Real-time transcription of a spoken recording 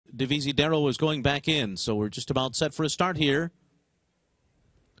Divisi Darrow is going back in, so we're just about set for a start here.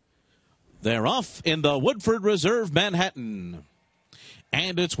 They're off in the Woodford Reserve Manhattan.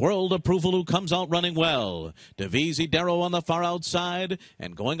 And it's World Approval who comes out running well. Divisi Darrow on the far outside.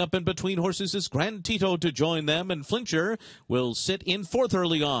 And going up in between horses is Grand Tito to join them. And Flintshire will sit in fourth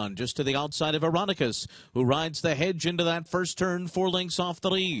early on, just to the outside of Ironicus, who rides the hedge into that first turn, 4 lengths off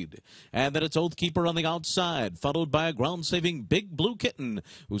the lead. And then it's Oathkeeper on the outside, followed by a ground-saving Big Blue Kitten,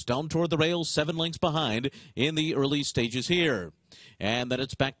 who's down toward the rails 7 lengths behind in the early stages here. And then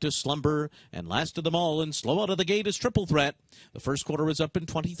it's back to Slumber, and last of them all, and slow out of the gate is Triple Threat. The first quarter is up in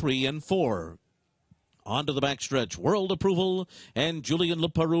 23-4. On to the backstretch, World Approval and Julian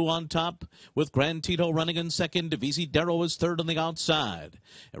Leparoux on top, with Grand Tito running in second. Divisi Darrow is third on the outside.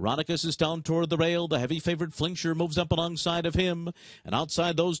 Ironicus is down toward the rail. The heavy favorite Flintshire moves up alongside of him. And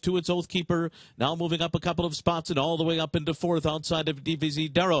outside those two, it's Oathkeeper, now moving up a couple of spots and all the way up into fourth outside of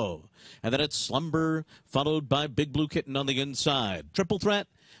Divisi Darrow. And then it's Slumber, followed by Big Blue Kitten on the inside. Triple Threat,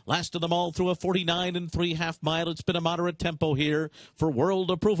 last of them all through a 49 3/2 mile. It's been a moderate tempo here for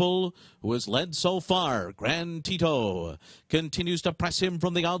World Approval, who has led so far. Grand Tito continues to press him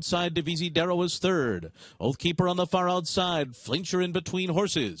from the outside. Divisi Darrow is third. Oathkeeper on the far outside. Flintshire in between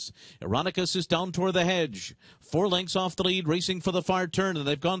horses. Ironicus is down toward the hedge. 4 lengths off the lead, racing for the far turn, and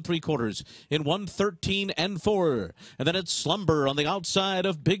they've gone 3 quarters in 1:13-4. And then it's Slumber on the outside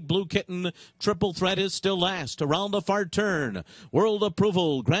of Big Blue Kitten. Triple Threat is still last around the far turn. World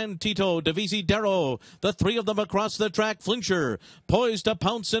Approval, Grand Tito, Divisi Darrow, the 3 of them across the track. Flintshire poised to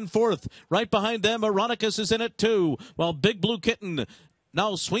pounce in fourth. Right behind them, Ironicus is in it too, while Big Blue Kitten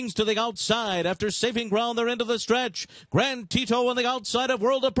now swings to the outside after saving ground. They're into the stretch. Grand Tito on the outside of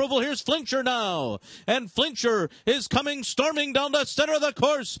World Approval. Here's Flintshire now. And Flintshire is coming storming down the center of the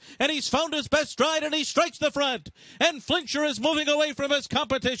course. And he's found his best stride and he strikes the front. And Flintshire is moving away from his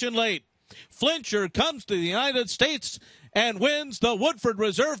competition late. Flintshire comes to the United States and wins the Woodford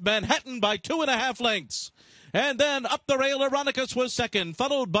Reserve Manhattan by 2.5 lengths. And then up the rail, Ironicus was second,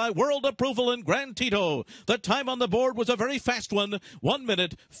 followed by World Approval and Grand Tito. The time on the board was a very fast one, 1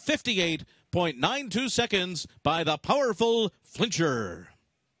 minute, 58.92 seconds by the powerful Flintshire.